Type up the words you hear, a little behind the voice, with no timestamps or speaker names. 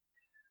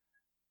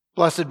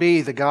Blessed be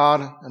the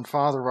God and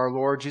Father of our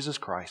Lord Jesus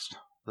Christ,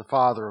 the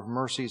Father of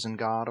mercies and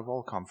God of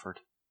all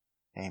comfort.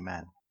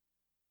 Amen.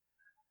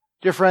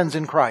 Dear friends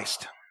in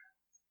Christ,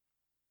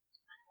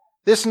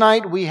 this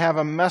night we have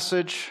a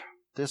message,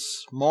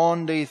 this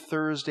Maundy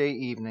Thursday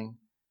evening.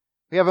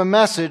 We have a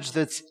message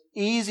that's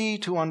easy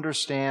to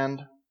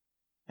understand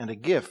and a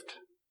gift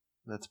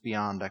that's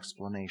beyond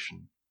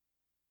explanation.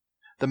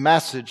 The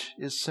message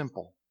is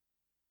simple.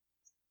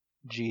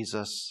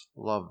 Jesus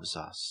loves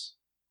us.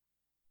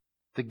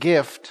 The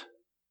gift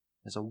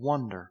is a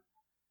wonder.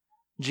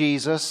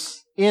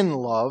 Jesus, in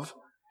love,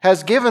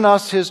 has given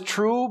us His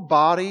true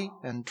body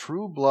and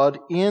true blood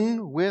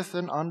in, with,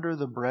 and under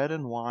the bread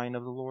and wine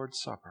of the Lord's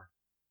Supper.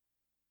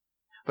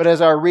 But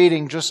as our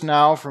reading just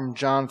now from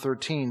John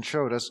 13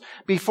 showed us,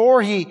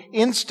 before He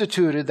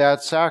instituted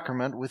that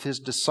sacrament with His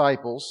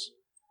disciples,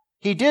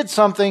 He did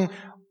something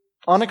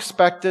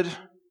unexpected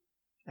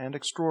and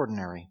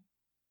extraordinary.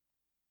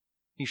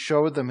 He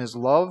showed them His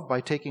love by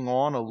taking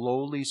on a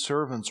lowly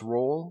servant's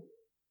role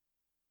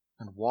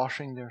and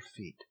washing their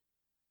feet.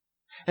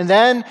 And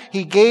then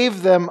He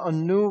gave them a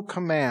new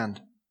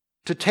command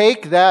to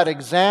take that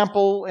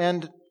example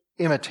and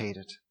imitate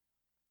it.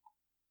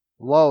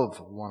 Love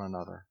one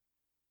another.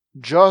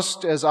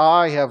 Just as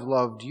I have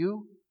loved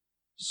you,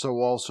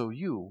 so also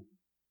you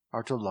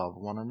are to love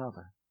one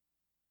another.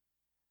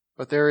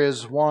 But there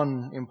is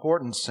one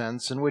important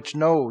sense in which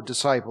no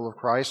disciple of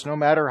Christ, no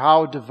matter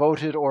how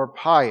devoted or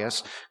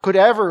pious, could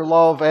ever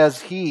love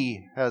as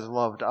He has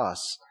loved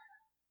us.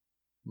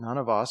 None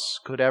of us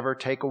could ever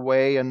take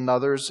away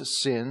another's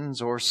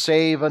sins or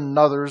save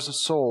another's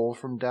soul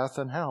from death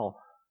and hell.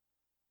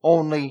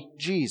 Only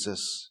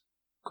Jesus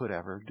could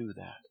ever do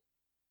that.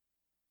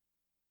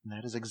 And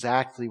that is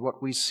exactly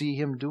what we see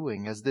Him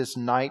doing as this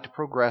night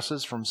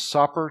progresses from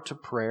supper to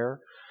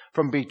prayer,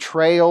 from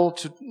betrayal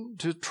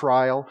to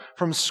trial,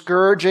 from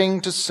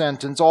scourging to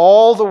sentence,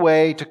 all the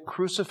way to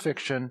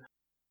crucifixion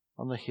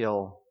on the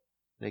hill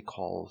they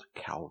called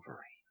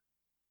Calvary.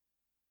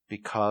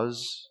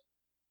 Because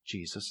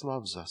Jesus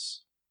loves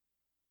us.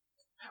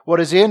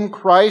 What is in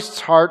Christ's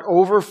heart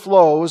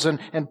overflows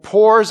and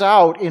pours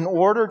out in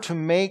order to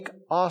make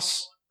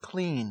us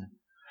clean.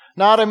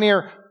 Not a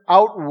mere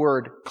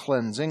outward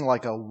cleansing,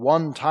 like a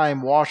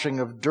one-time washing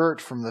of dirt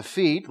from the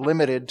feet,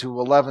 limited to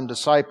 11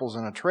 disciples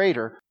and a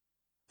traitor,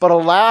 but a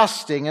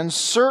lasting and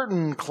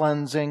certain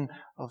cleansing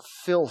of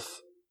filth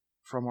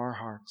from our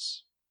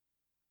hearts.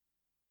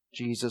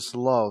 Jesus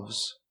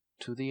loves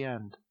to the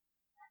end.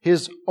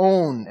 His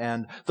own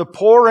end, the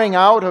pouring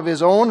out of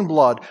His own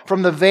blood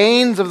from the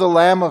veins of the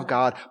Lamb of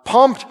God,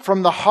 pumped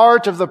from the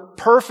heart of the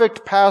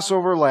perfect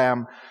Passover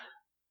Lamb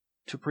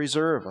to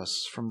preserve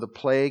us from the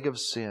plague of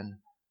sin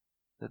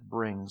that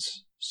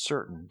brings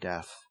certain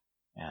death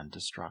and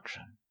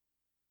destruction.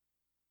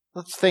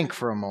 Let's think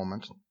for a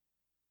moment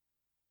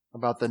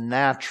about the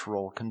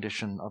natural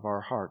condition of our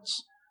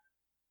hearts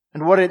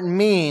and what it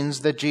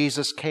means that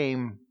Jesus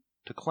came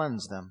to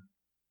cleanse them.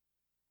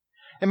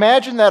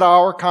 Imagine that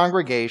our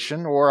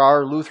congregation or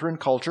our Lutheran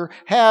culture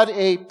had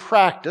a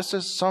practice,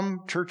 as some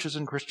churches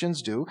and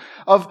Christians do,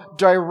 of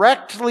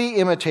directly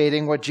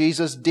imitating what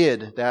Jesus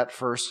did that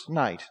first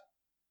night,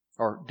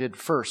 or did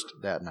first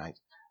that night,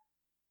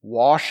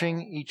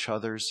 washing each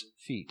other's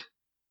feet.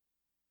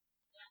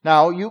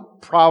 Now, you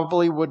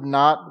probably would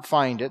not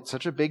find it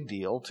such a big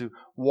deal to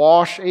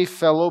wash a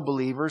fellow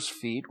believer's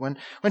feet when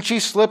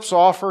she slips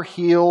off her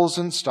heels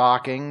and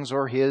stockings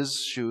or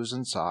his shoes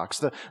and socks.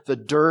 The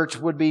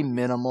dirt would be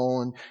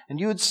minimal, and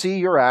you'd see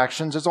your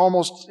actions as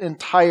almost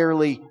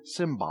entirely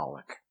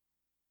symbolic.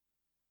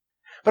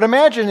 But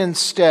imagine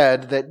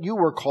instead that you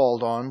were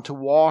called on to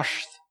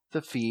wash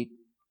the feet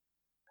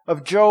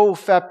of Joe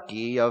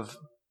Fepke of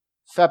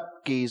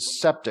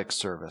Fepke's Septic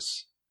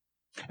Service.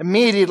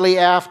 Immediately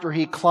after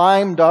he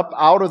climbed up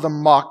out of the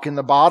muck in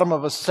the bottom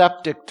of a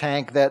septic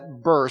tank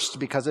that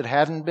burst because it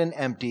hadn't been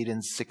emptied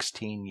in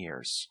 16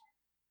 years.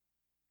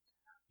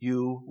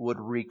 You would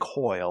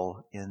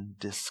recoil in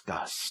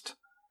disgust.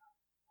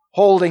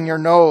 Holding your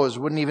nose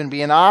wouldn't even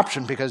be an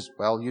option because,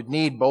 well, you'd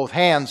need both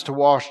hands to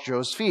wash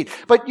Joe's feet.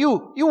 But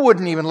you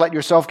wouldn't even let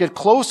yourself get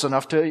close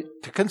enough to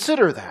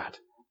consider that.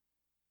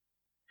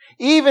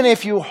 Even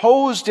if you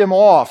hosed him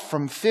off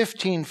from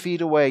 15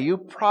 feet away, you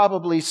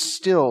probably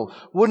still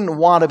wouldn't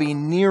want to be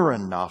near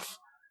enough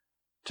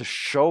to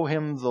show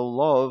him the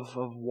love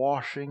of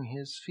washing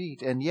his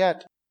feet. And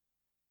yet,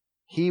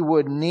 he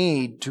would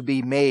need to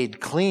be made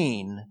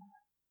clean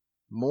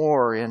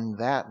more in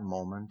that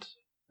moment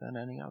than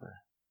any other.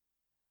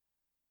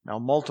 Now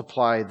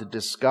multiply the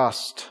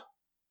disgust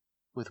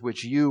with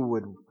which you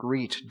would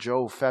greet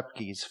Joe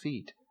Fepke's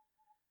feet.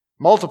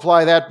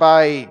 Multiply that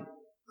by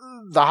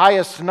the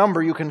highest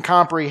number you can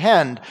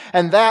comprehend,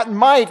 and that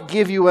might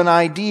give you an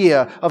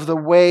idea of the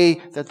way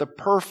that the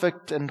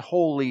perfect and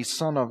holy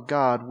Son of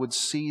God would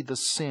see the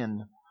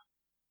sin,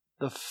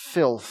 the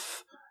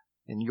filth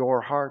in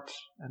your heart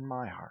and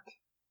my heart.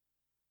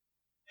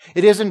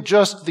 It isn't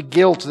just the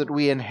guilt that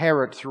we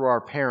inherit through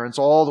our parents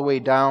all the way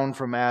down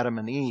from Adam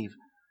and Eve,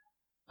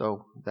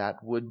 though that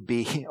would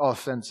be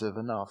offensive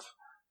enough.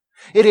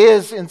 It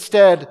is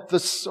instead,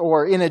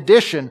 in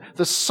addition,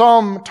 the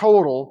sum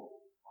total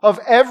of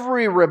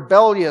every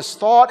rebellious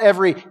thought,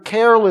 every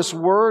careless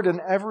word, and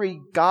every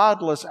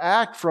godless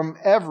act from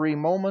every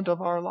moment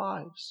of our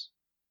lives.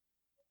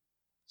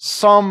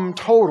 Sum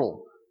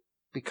total,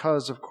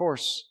 because, of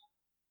course,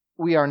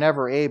 we are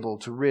never able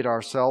to rid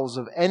ourselves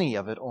of any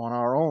of it on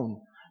our own,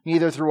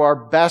 neither through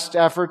our best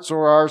efforts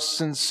or our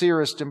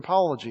sincerest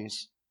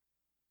apologies.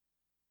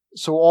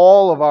 So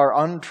all of our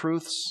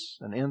untruths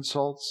and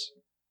insults,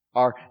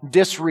 our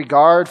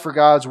disregard for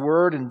God's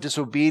word and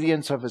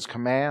disobedience of His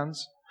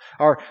commands,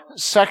 our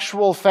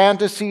sexual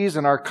fantasies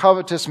and our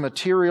covetous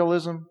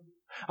materialism,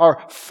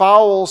 our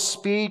foul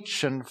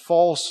speech and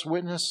false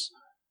witness,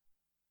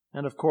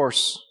 and of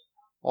course,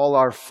 all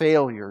our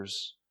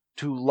failures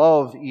to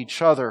love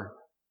each other,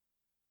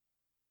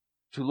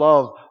 to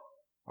love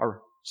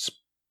our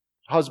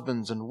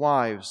husbands and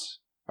wives,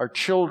 our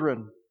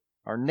children,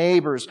 our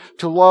neighbors,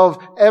 to love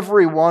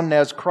everyone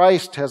as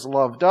Christ has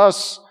loved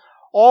us,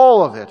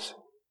 all of it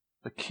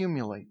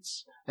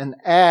accumulates and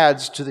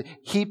adds to the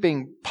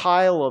heaping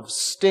pile of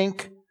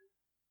stink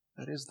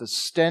that is the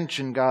stench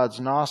in God's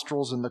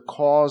nostrils and the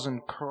cause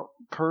and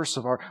curse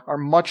of our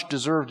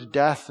much-deserved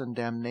death and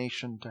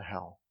damnation to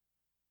hell.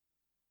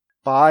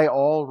 By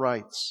all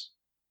rights,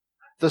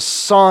 the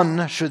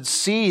Son should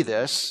see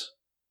this,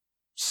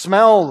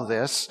 smell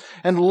this,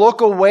 and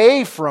look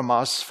away from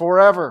us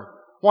forever,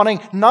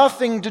 wanting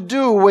nothing to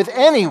do with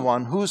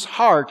anyone whose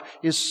heart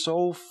is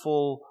so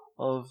full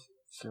of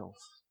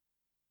filth.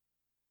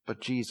 But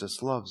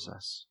Jesus loves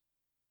us.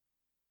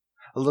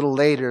 A little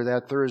later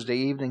that Thursday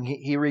evening,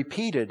 he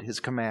repeated His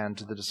command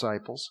to the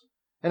disciples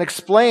and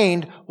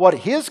explained what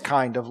His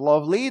kind of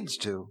love leads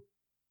to.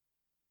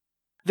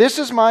 This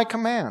is my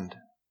command.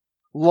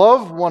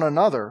 Love one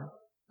another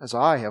as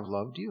I have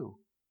loved you.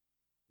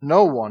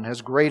 No one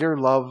has greater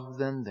love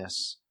than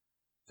this,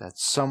 that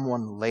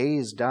someone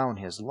lays down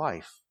his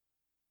life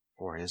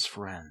for his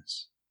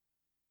friends.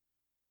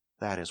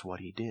 That is what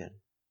He did.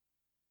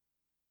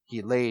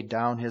 He laid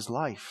down His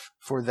life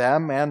for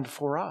them and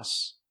for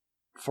us,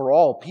 for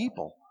all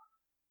people.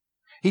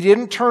 He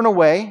didn't turn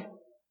away.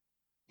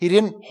 He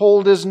didn't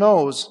hold His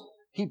nose.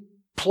 He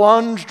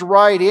plunged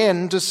right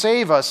in to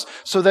save us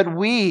so that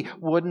we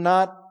would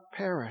not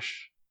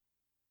perish.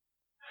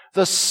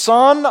 The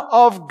Son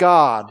of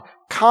God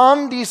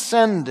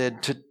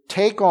condescended to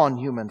take on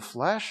human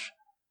flesh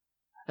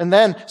and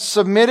then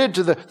submitted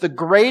to the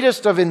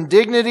greatest of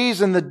indignities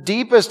and the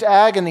deepest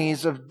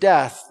agonies of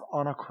death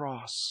on a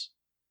cross.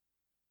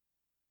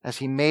 As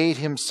He made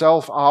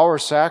Himself our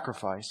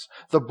sacrifice,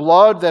 the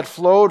blood that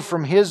flowed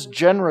from His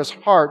generous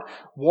heart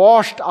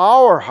washed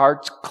our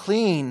hearts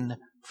clean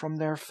from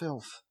their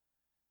filth.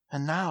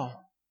 And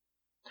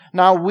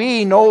now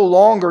we no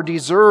longer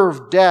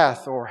deserve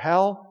death or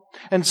hell,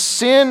 and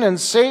sin and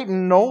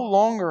Satan no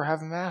longer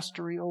have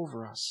mastery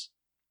over us.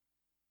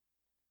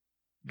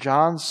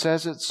 John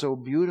says it so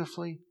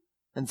beautifully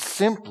and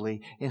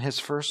simply in his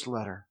first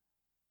letter.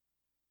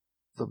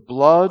 The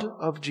blood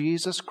of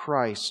Jesus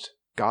Christ,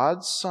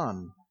 God's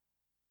Son,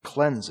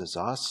 cleanses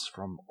us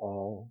from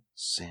all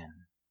sin.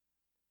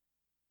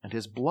 And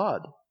His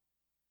blood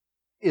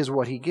is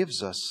what He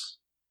gives us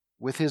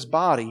with His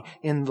body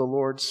in the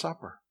Lord's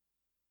Supper.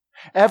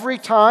 Every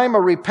time a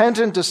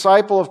repentant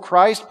disciple of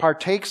Christ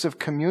partakes of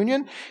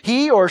communion,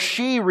 he or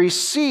she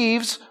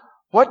receives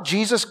what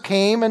Jesus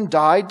came and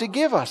died to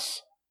give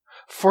us: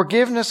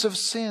 forgiveness of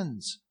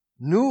sins,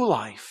 new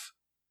life,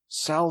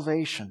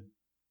 salvation.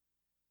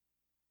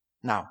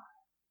 Now,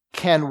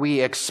 can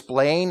we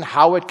explain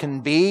how it can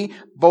be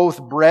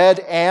both bread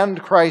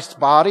and Christ's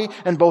body,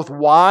 and both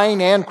wine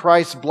and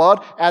Christ's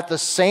blood at the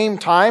same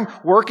time,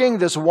 working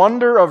this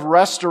wonder of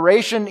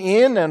restoration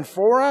in and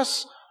for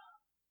us?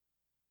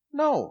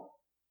 No,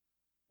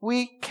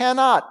 we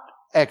cannot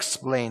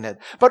explain it,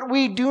 but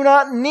we do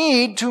not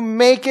need to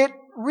make it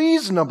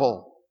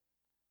reasonable.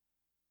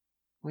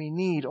 We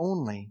need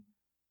only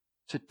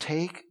to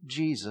take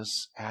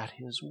Jesus at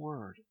His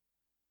word.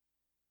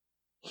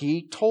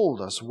 He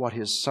told us what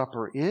His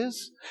supper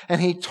is,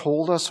 and He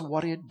told us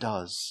what it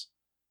does.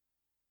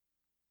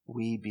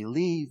 We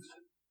believe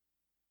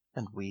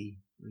and we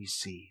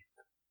receive.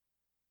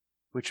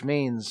 Which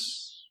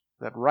means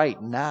that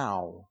right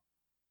now,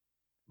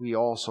 we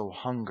also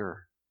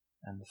hunger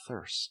and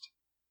thirst.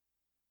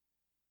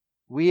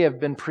 We have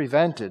been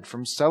prevented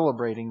from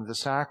celebrating the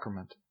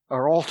sacrament.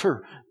 Our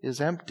altar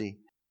is empty.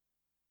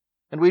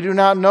 And we do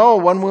not know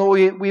when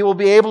we will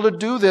be able to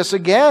do this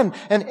again.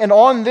 And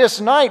on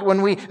this night,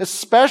 when we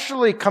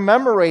especially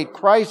commemorate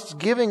Christ's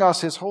giving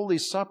us His Holy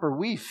Supper,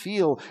 we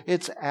feel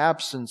its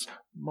absence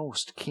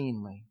most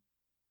keenly.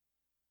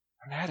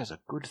 And that is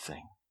a good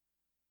thing,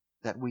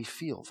 that we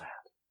feel that.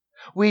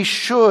 We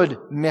should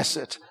miss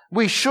it.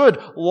 We should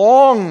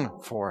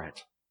long for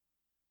it.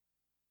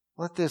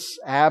 Let this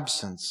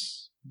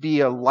absence be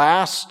a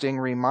lasting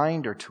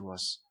reminder to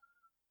us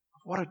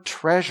what a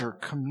treasure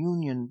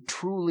communion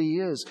truly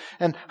is,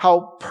 and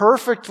how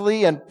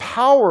perfectly and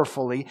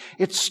powerfully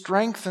it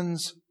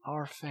strengthens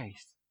our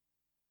faith.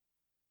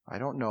 I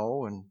don't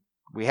know, and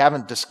We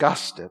haven't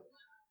discussed it.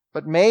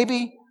 But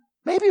maybe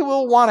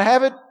we'll want to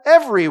have it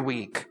every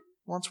week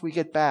once we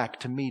get back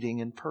to meeting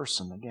in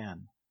person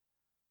again.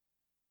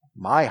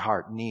 My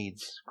heart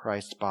needs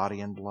Christ's body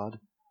and blood.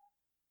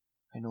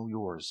 I know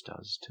yours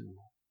does too.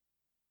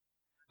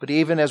 But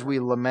even as we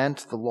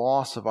lament the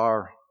loss of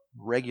our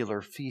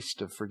regular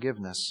feast of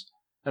forgiveness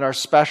and our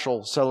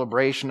special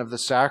celebration of the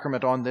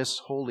sacrament on this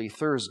Holy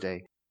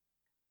Thursday,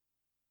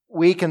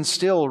 we can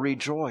still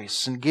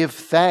rejoice and give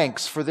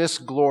thanks for this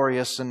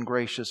glorious and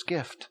gracious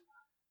gift.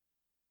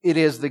 It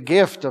is the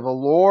gift of a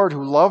Lord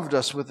who loved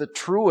us with the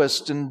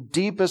truest and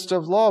deepest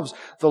of loves,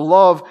 the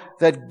love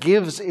that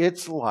gives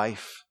its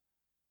life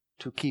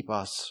to keep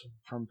us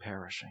from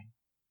perishing.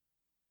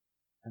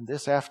 And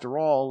this, after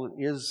all,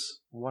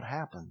 is what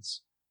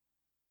happens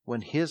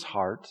when His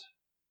heart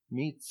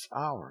meets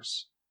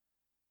ours.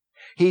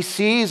 He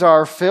sees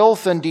our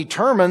filth and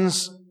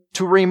determines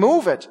to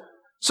remove it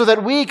so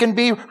that we can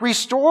be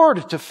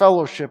restored to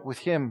fellowship with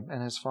Him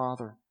and His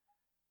Father.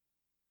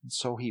 And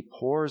so He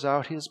pours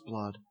out His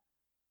blood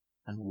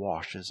and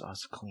washes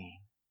us clean.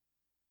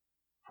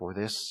 For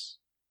this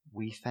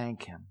we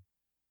thank Him.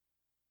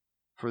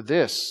 For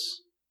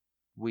this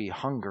we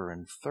hunger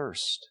and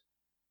thirst.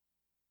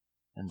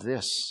 And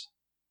this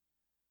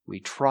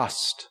we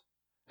trust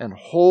and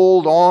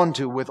hold on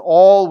to with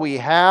all we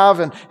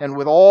have and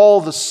with all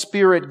the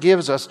Spirit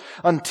gives us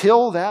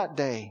until that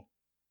day.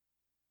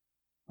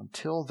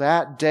 Until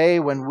that day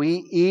when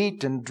we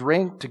eat and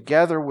drink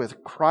together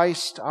with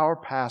Christ our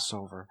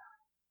Passover,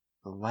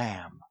 the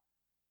Lamb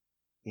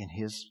in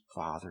His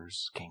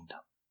Father's kingdom.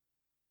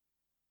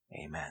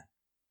 Amen.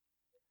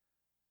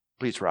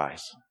 Please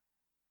rise.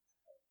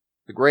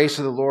 The grace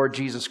of the Lord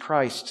Jesus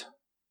Christ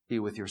be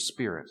with your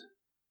spirit.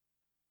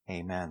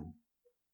 Amen.